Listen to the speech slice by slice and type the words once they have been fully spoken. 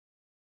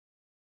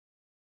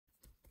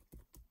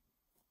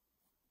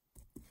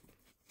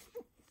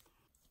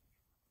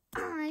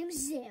I'm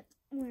Zip.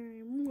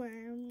 Worm,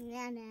 worm,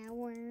 nana,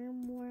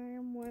 worm,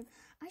 worm, worm.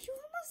 Are you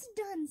almost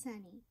done,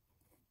 Sunny?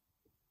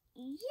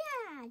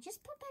 Yeah,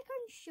 just put back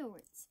on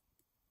shorts.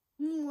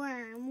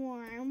 Worm,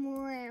 worm,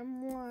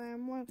 worm,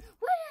 worm, worm.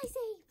 What did I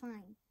say?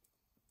 Fine.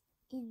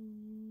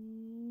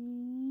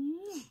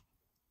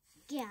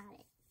 Got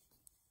it.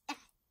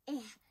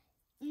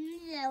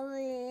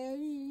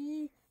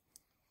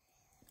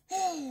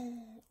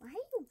 Why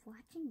are you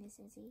watching this,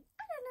 Izzy?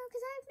 I don't know,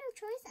 because I have no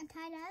choice. I'm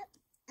tied up.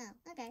 Oh,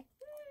 okay.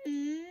 I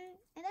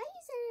thought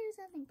you said it was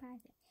something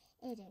private.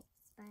 It is,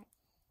 but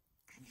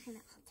I'm kind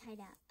of all tied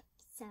up.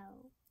 So,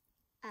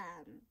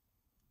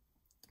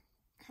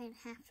 kind of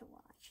have to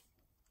watch.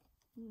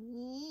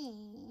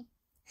 Yeah.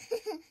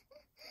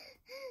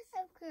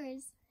 Of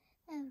course,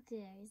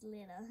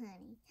 little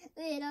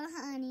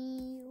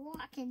honey,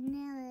 walking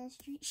down the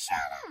street.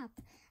 Shut up!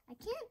 I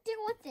can't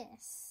deal with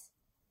this.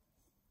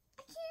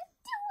 Okay?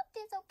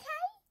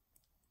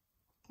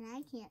 And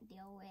I can't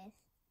deal with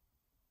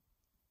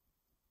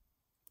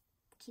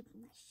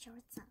keeping my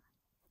shorts on.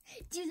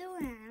 Do the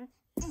round.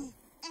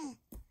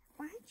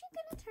 Why aren't you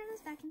gonna turn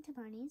us back into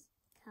ponies?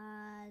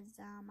 Cause,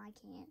 I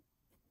can't.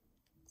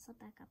 Slip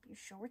back up your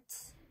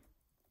shorts.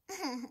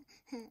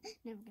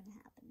 Never gonna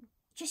happen.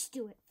 Just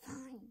do it.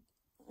 Fine.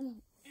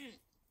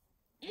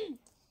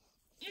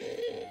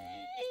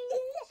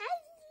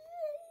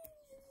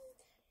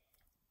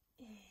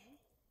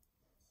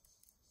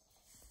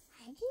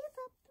 I give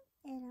up,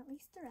 and at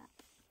least they're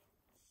up.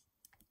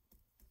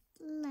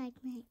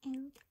 Like my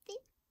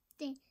outfit.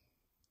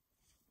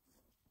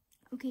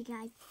 Okay,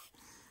 guys.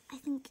 I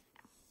think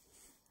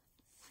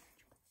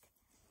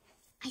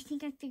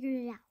I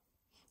figured it out.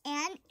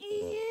 And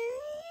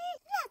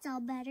that's all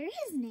better,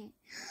 isn't it?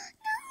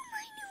 No,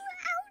 my new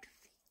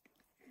outfit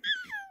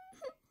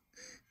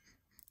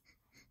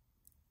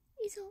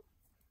is all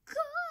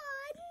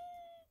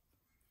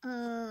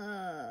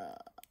gone.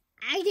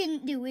 I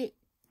didn't do it.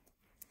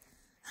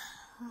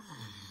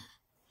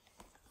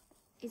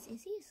 Is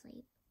Izzy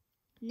asleep?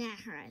 Nah,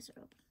 her eyes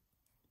are open.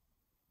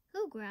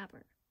 Go grab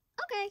her.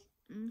 Okay.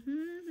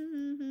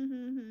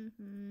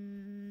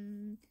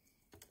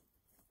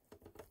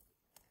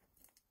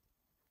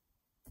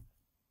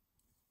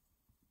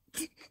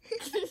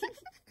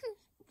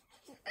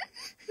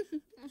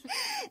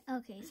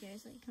 Okay,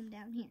 seriously, come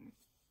down here.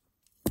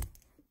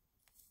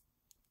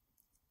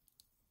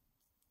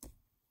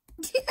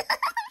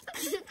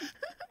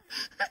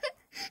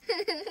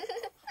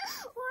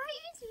 Why are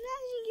you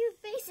smashing your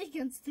face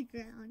against the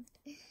ground?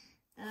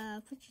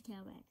 Put your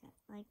tail back up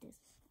like this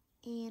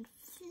and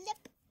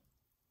flip.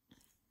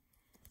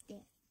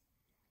 There.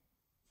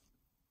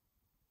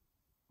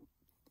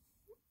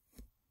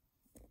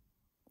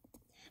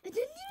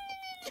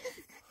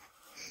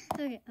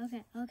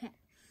 Okay.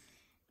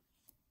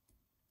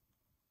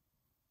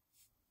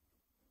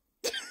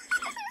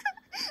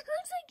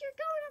 Looks like you're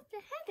going up to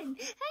heaven.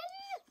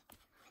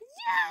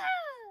 Yeah!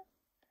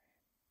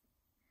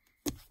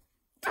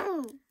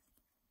 Boom!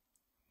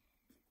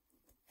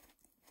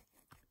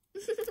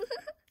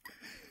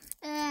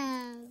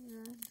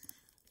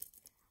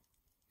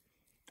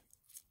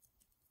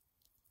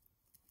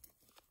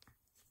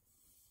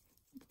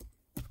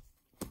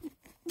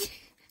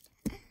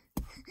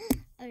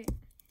 Okay.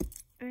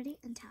 Ready?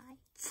 Untie.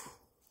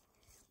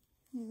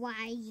 Why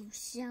are you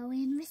so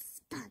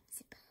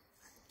irresponsible?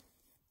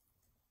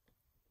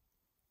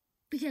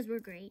 Because we're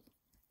great.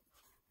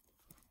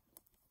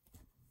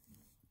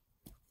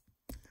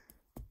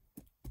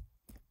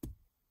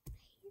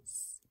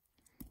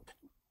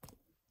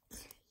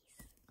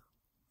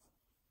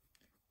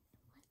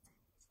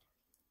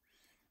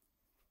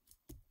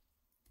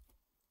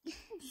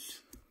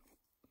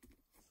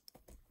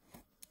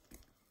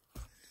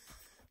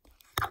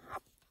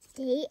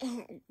 The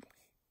end.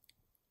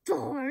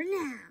 For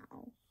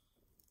now.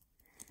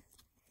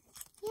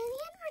 Yeah,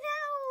 the end for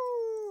now.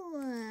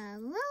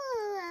 La,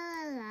 la,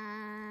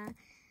 la.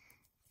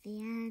 The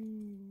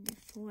end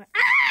for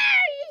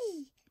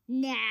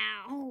now.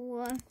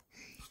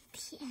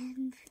 The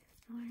end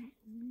for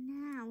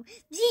now.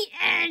 The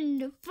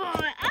end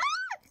for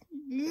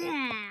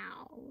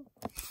now.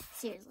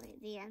 Seriously,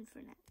 the end for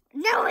now.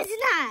 No, it's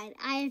not.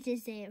 I have to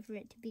say it for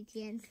it to be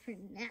the end for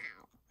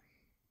now.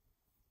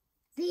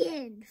 The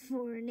end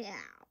for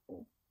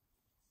now.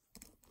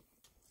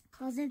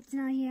 Cause it's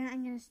not here,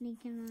 I'm gonna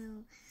sneak in a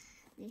little.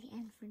 The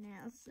end for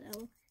now.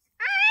 So,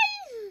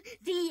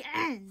 the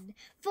end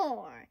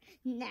for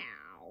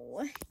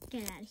now.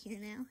 Get out of here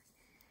now.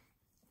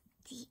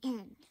 The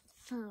end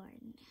for now.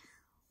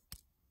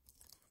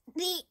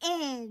 The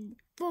end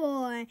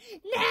for now.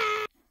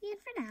 The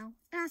end for now.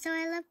 And also,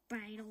 I love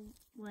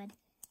Bridalwood.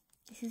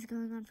 This is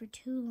going on for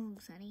too long,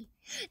 Sunny.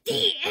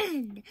 The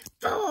end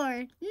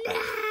for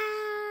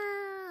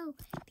now.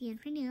 The end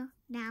for now.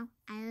 Now,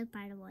 I love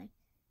Bridalwood.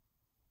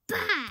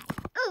 Bye.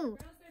 Ooh.